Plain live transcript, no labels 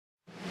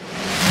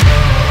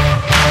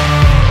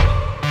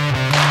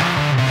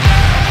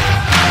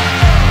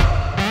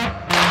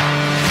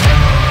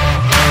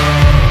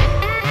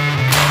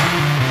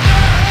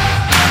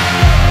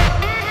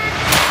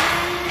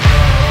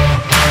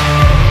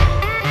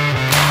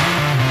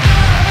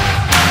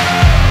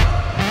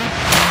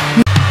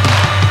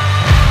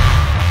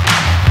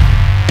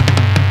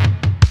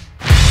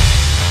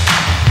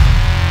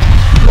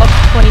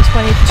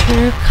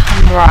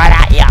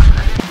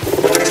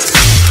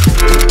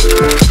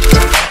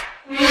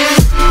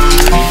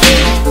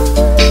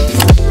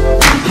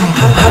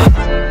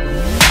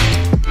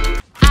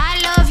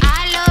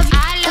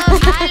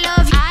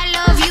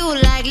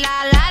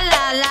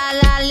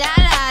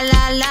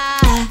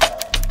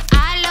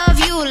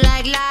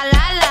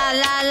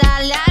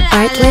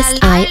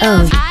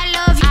Artlist.io. I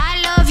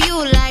love you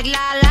like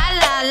la la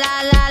la la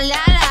la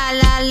la la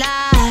la la.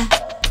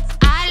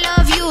 I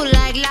love you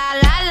like la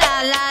la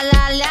la la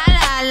la la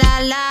la la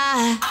la.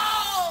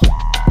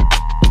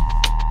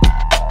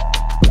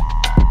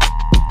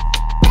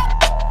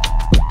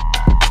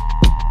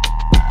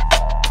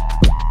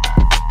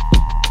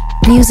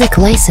 Music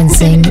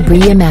licensing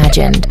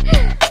reimagined.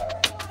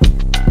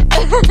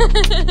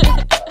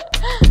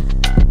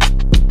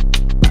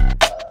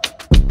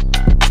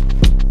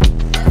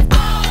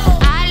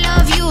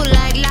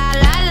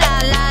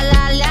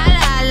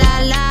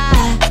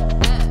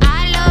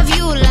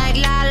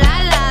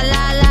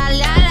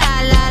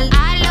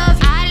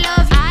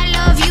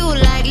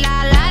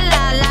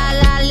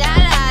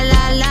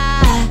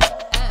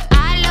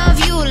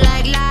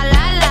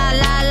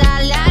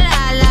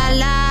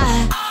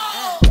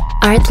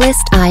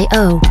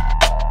 Artlist.io.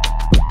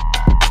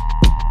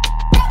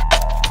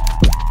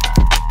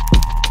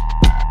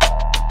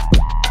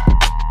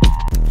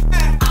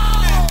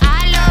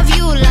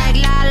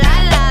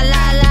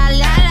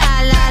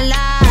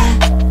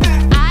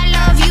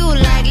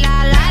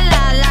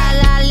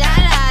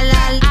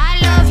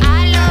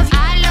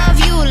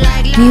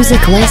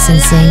 Music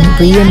licensing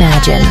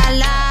reimagined.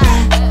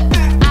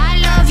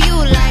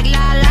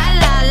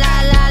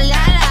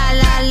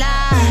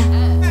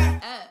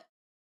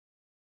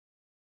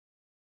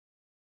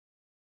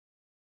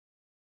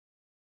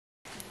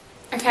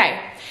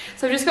 Okay,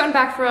 so I've just gotten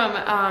back from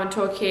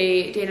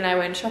Torquay. Dean and I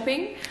went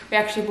shopping. We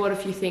actually bought a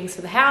few things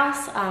for the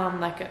house,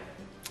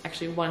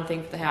 actually one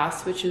thing for the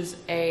house, which is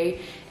a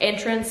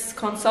entrance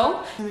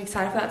console. I'm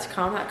excited for that to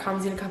come. That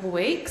comes in a couple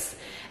weeks.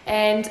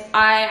 And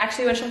I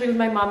actually went shopping with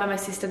my mum and my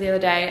sister the other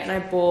day, and I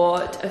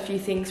bought a few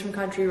things from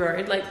Country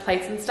Road, like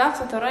plates and stuff.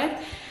 So I thought I'd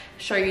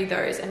show you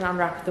those and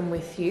unwrap them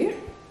with you.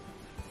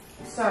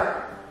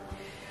 So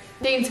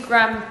Dean's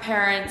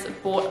grandparents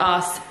bought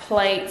us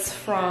plates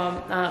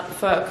from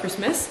for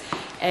Christmas,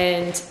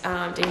 and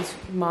Dean's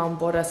mum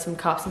bought us some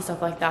cups and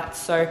stuff like that.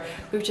 So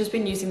we've just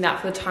been using that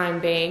for the time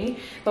being,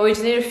 but we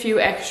just need a few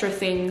extra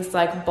things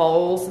like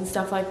bowls and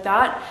stuff like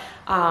that.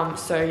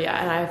 So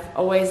yeah, and I've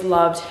always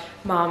loved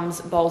Mum's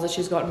bowls that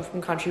she's gotten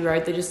from Country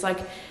Road. They just like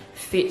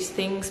fit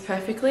things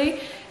perfectly,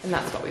 and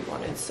that's what we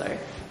wanted. So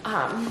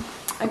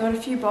I got a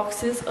few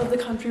boxes of the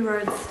Country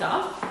Road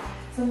stuff.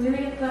 So I'm gonna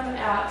get them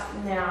out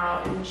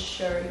now and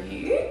show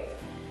you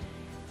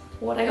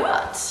what I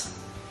got.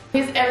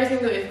 Here's everything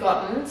that we've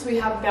gotten. So we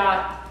have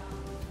about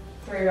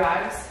 3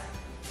 bags.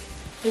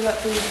 We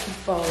got these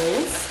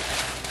bowls.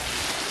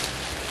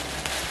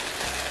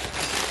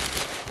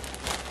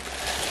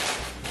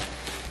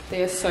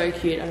 They are so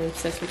cute. I'm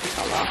obsessed with the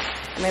color.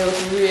 And they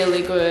look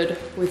really good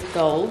with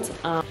gold.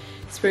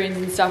 Spoons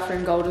and stuff are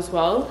in gold as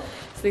well.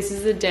 So this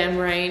is the Dem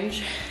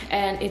range,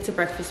 and it's a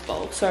breakfast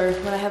bowl. So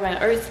when I have my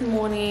oats in the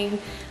morning,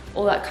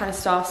 all that kind of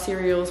stuff,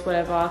 cereals,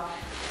 whatever,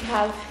 we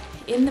have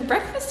in the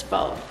breakfast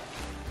bowl.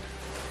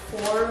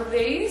 4 of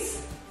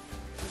these.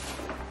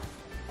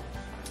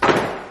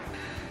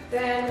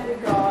 Then we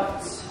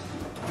got,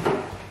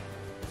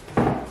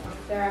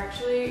 they're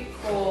actually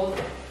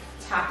called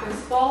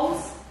tapas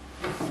bowls.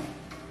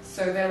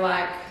 So they're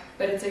like,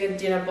 but it's like a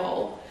dinner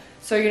bowl.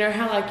 So you know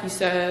how like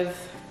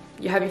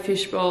you have your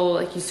fish bowl,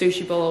 like your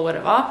sushi bowl or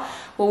whatever.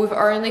 Well, we've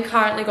only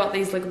currently got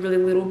these like really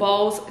little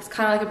bowls. It's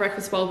kind of like a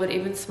breakfast bowl, but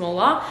even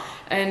smaller.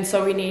 And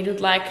so we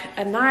needed like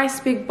a nice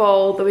big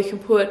bowl that we can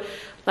put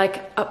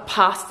like a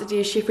pasta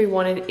dish if we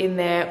wanted in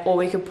there, or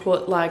we could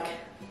put like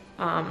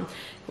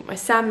put my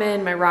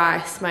salmon, my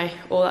rice,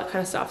 all that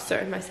kind of stuff.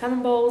 So my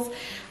salmon bowls.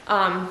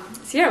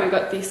 So yeah, we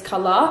got this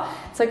color.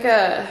 It's like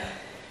a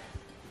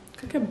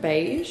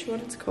beige,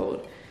 what it's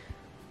called,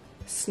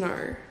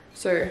 snow.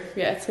 So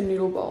yeah, it's a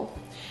noodle bowl.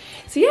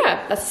 So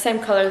yeah, that's the same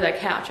color as our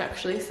couch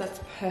actually, so that's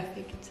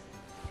perfect.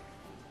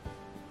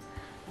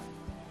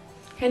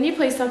 Can you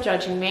please stop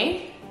judging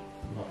me?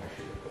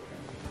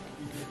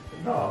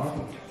 No, I'm not.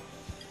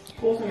 Of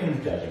course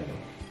I'm judging me.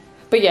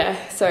 But yeah,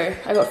 so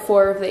I got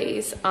 4 of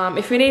these.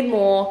 If we need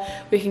more,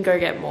 we can go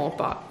get more,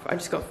 but I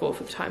just got 4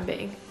 for the time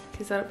being,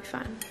 because that'll be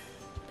fine.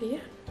 But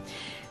yeah,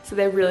 so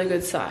they're really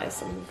good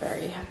size. I'm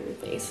very happy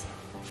with these.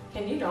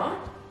 Can you not?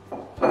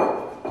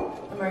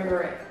 I'm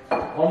over it.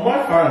 On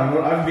my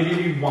phone, I've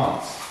videoed you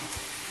once.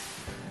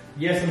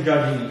 Yes, I'm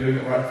judging you, doing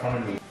it right in front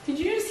of me. Did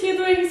you just hear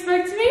the way you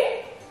spoke to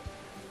me?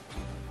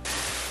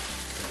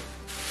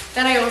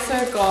 Then I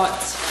also got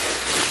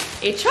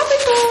a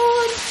chopping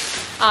board.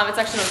 It's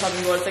actually not a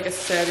chopping board, it's like a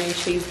serving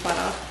cheese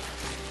platter.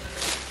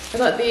 I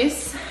got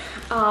this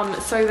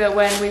so that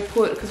when we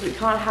because we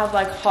can't have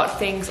like hot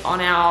things on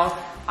our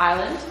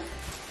island,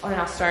 on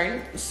our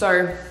stone.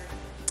 So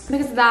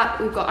because of that,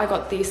 I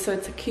got this, so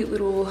it's a cute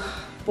little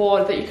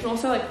board that you can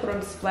also like put on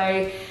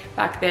display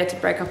back there to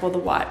break up all the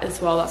white as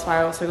well. That's why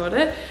I also got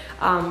it.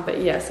 But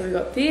yeah, so we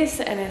got this,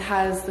 and it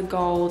has the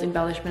gold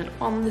embellishment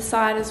on the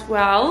side as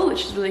well,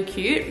 which is really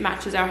cute.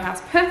 Matches our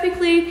house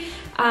perfectly.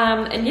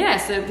 And yeah,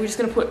 so we're just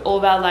gonna put all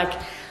of our like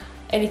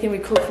anything we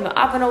cook from the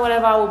oven or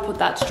whatever, we'll put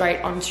that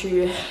straight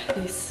onto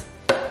this.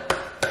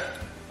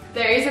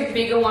 There is a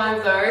bigger one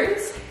of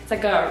those. It's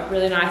It's like a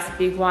really nice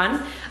big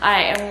one.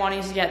 I am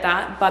wanting to get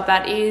that, but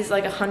that is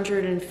like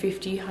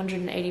 150,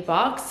 180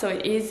 bucks. So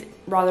it is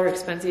rather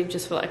expensive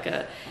just for like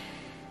a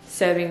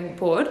serving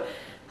board.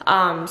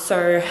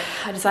 So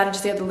I decided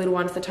just to get the little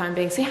one for the time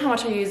being, see how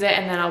much I use it,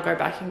 and then I'll go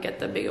back and get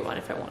the bigger one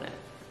if I want it.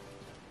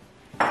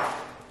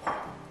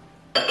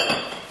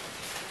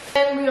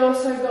 And we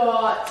also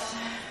got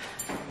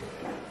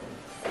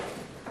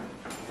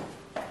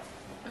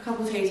a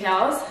couple tea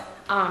towels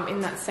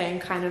in that same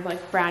kind of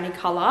like brownie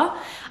color,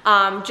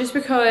 just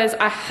because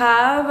I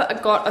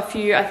have got a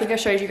few, I think I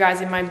showed you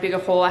guys in my bigger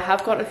haul, I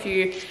have got a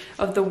few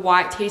of the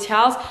white tea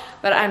towels,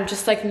 but I'm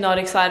just like not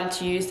excited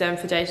to use them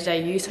for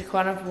day-to-day use. I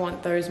kind of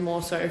want those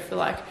more so for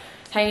like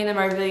hanging them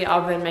over the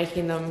oven,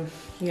 making them,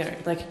 you know,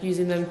 like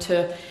using them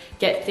to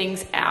get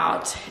things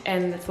out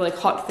and for like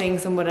hot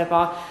things and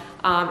whatever,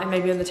 and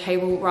maybe on the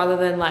table rather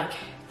than like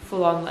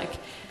full on like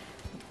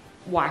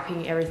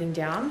wiping everything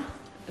down,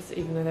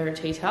 even though they're a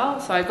tea towel.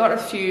 So I got a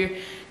few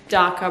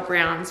darker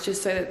browns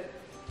just so that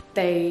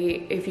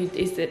they, if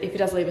it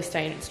does leave a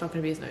stain, it's not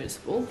going to be as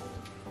noticeable.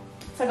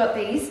 So I got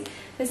these.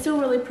 They're still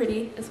really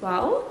pretty as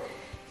well.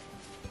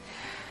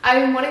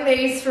 I've been wanting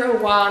these for a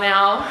while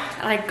now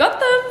and I got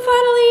them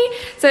finally.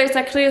 So it's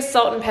actually a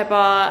salt and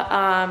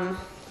pepper,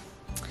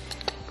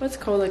 what's it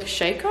called, like a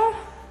shaker?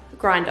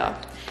 Grinder.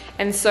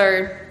 And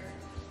so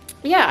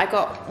yeah, I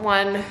got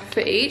one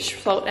for each,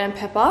 salt and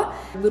pepper.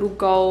 Little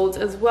gold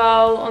as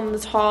well on the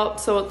top,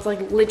 so it's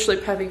like literally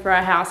perfect for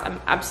our house.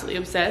 I'm absolutely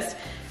obsessed.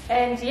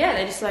 And yeah,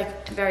 they're just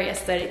like very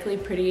aesthetically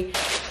pretty.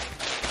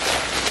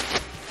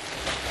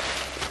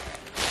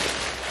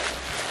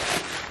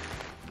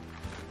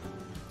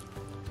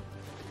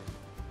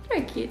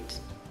 Very cute.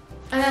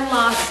 And then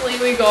lastly,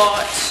 we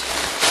got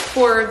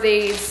 4 of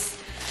these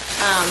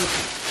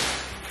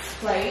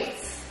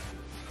plates.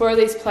 4 of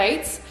these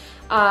plates.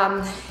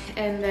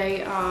 And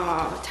they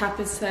are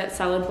tapas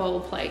salad bowl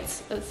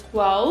plates as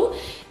well.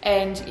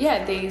 And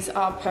yeah, these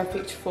are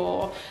perfect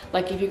for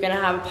like if you're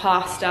gonna have a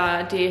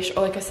pasta dish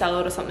or like a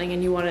salad or something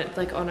and you want it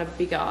like on a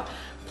bigger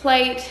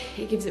plate,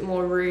 it gives it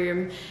more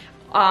room.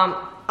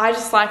 I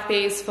just like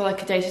these for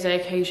like a day-to-day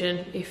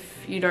occasion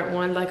if you don't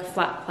want like a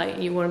flat plate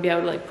and you want to be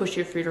able to like push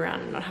your food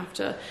around and not have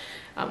to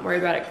worry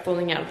about it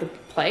falling out of the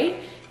plate.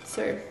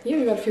 So yeah,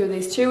 we got a few of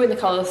these too in the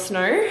color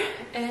snow,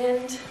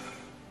 and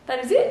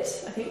that is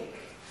it, I think.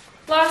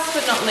 Last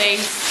but not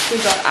least, we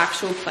got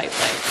actual plate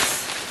plates.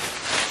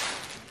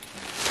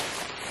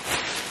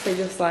 So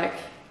just like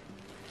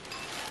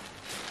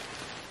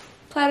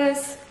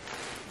platters,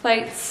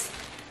 plates,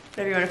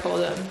 whatever you want to call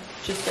them,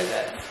 just so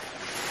that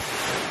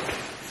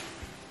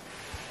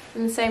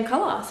in the same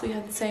color, so we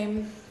have the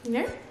same, you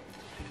know,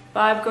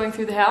 vibe going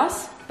through the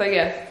house. But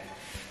yeah,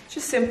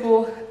 just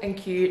simple and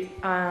cute.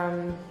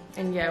 And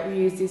yeah, we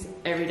use this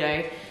every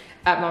day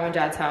at mum and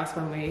dad's house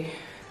when we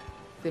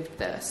lived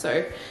there,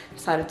 so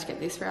decided to get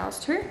these for ours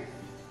too. You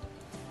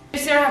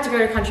just don't have to go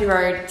to Country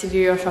Road to do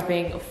your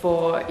shopping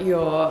for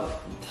your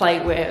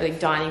plateware, like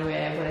dining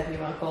wear, whatever you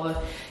want to call it.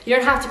 You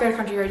don't have to go to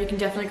Country Road, you can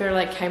definitely go to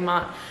like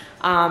Kmart.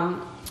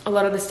 A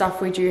lot of the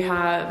stuff we do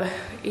have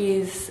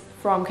is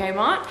from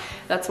Kmart.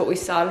 That's what we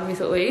started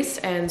with at least,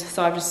 and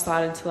so I've just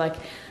started to like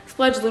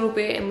splurge a little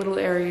bit in little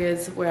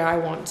areas where I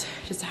want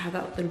just to have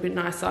that little bit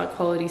nicer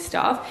quality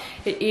stuff.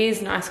 It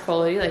is nice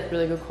quality, like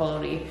really good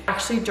quality. I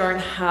actually don't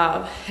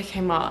have a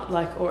Kmart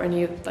like or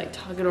any of like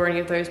Target or any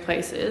of those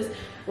places.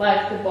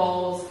 Like the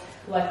bowls,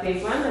 like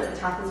these ones, like the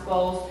tapas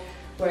bowls,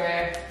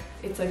 where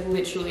it's like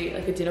literally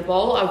like a dinner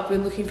bowl. I've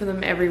been looking for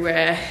them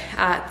everywhere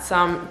at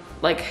some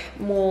like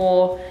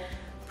more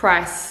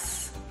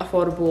price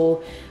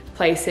affordable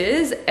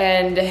places,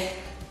 and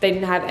they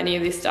didn't have any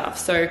of this stuff.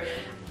 So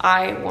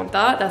I want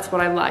that. That's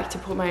what I like to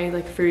put my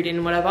like food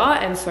in, whatever.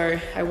 And so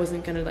I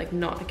wasn't gonna like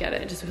not get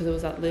it just because it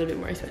was that little bit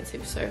more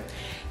expensive. So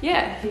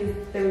yeah,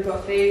 then we've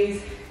got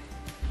these,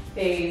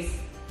 the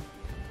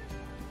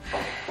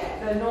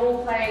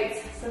normal plates,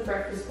 some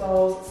breakfast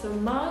bowls,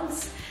 some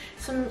mugs,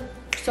 some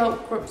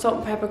salt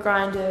and pepper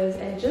grinders,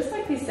 and just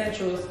like the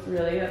essentials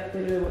really. That's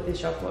literally what this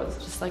shop was,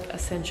 just like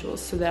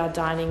essentials so that our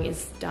dining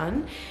is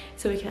done,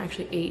 so we can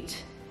actually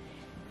eat.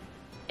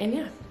 And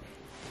yeah.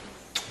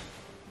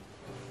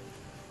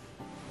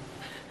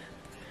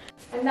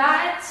 And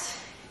that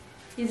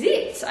is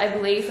it, I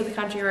believe, for the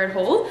Country Road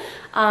haul.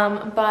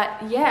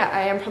 But yeah,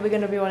 I am probably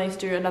going to be wanting to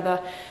do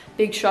another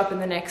big shop in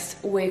the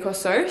next week or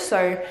so.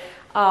 So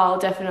I'll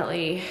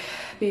definitely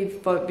be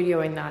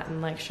videoing that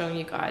and like showing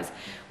you guys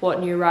what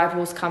new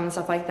arrivals come and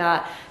stuff like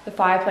that. The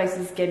fireplace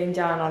is getting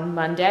done on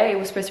Monday. It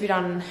was supposed to be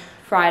done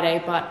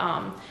Friday, but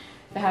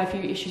they had a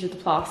few issues with the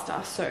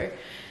plaster. So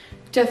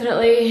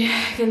definitely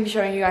going to be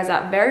showing you guys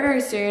that very,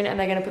 very soon. And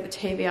they're going to put the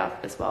TV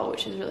up as well,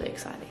 which is really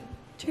exciting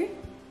too.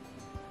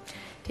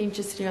 Dean's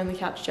just sitting on the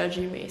couch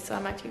judging me, so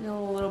I'm acting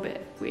a little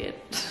bit weird.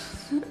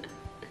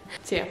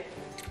 So yeah.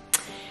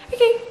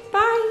 Okay,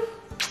 bye.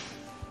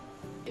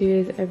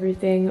 Here's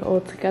everything all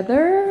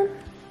together.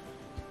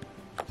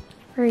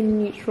 Very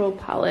neutral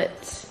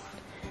palette.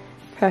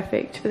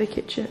 Perfect for the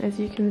kitchen, as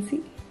you can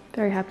see.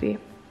 Very happy.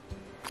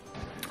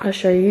 I'll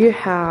show you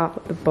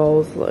how the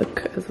bowls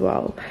look as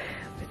well,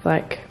 with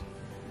like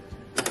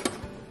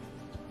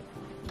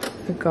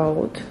the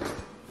gold.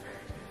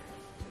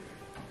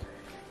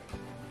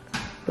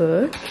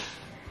 Look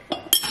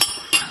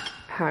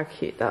how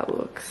cute that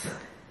looks.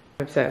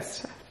 I'm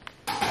obsessed.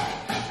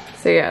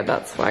 So yeah,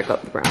 that's why I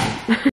got the brown.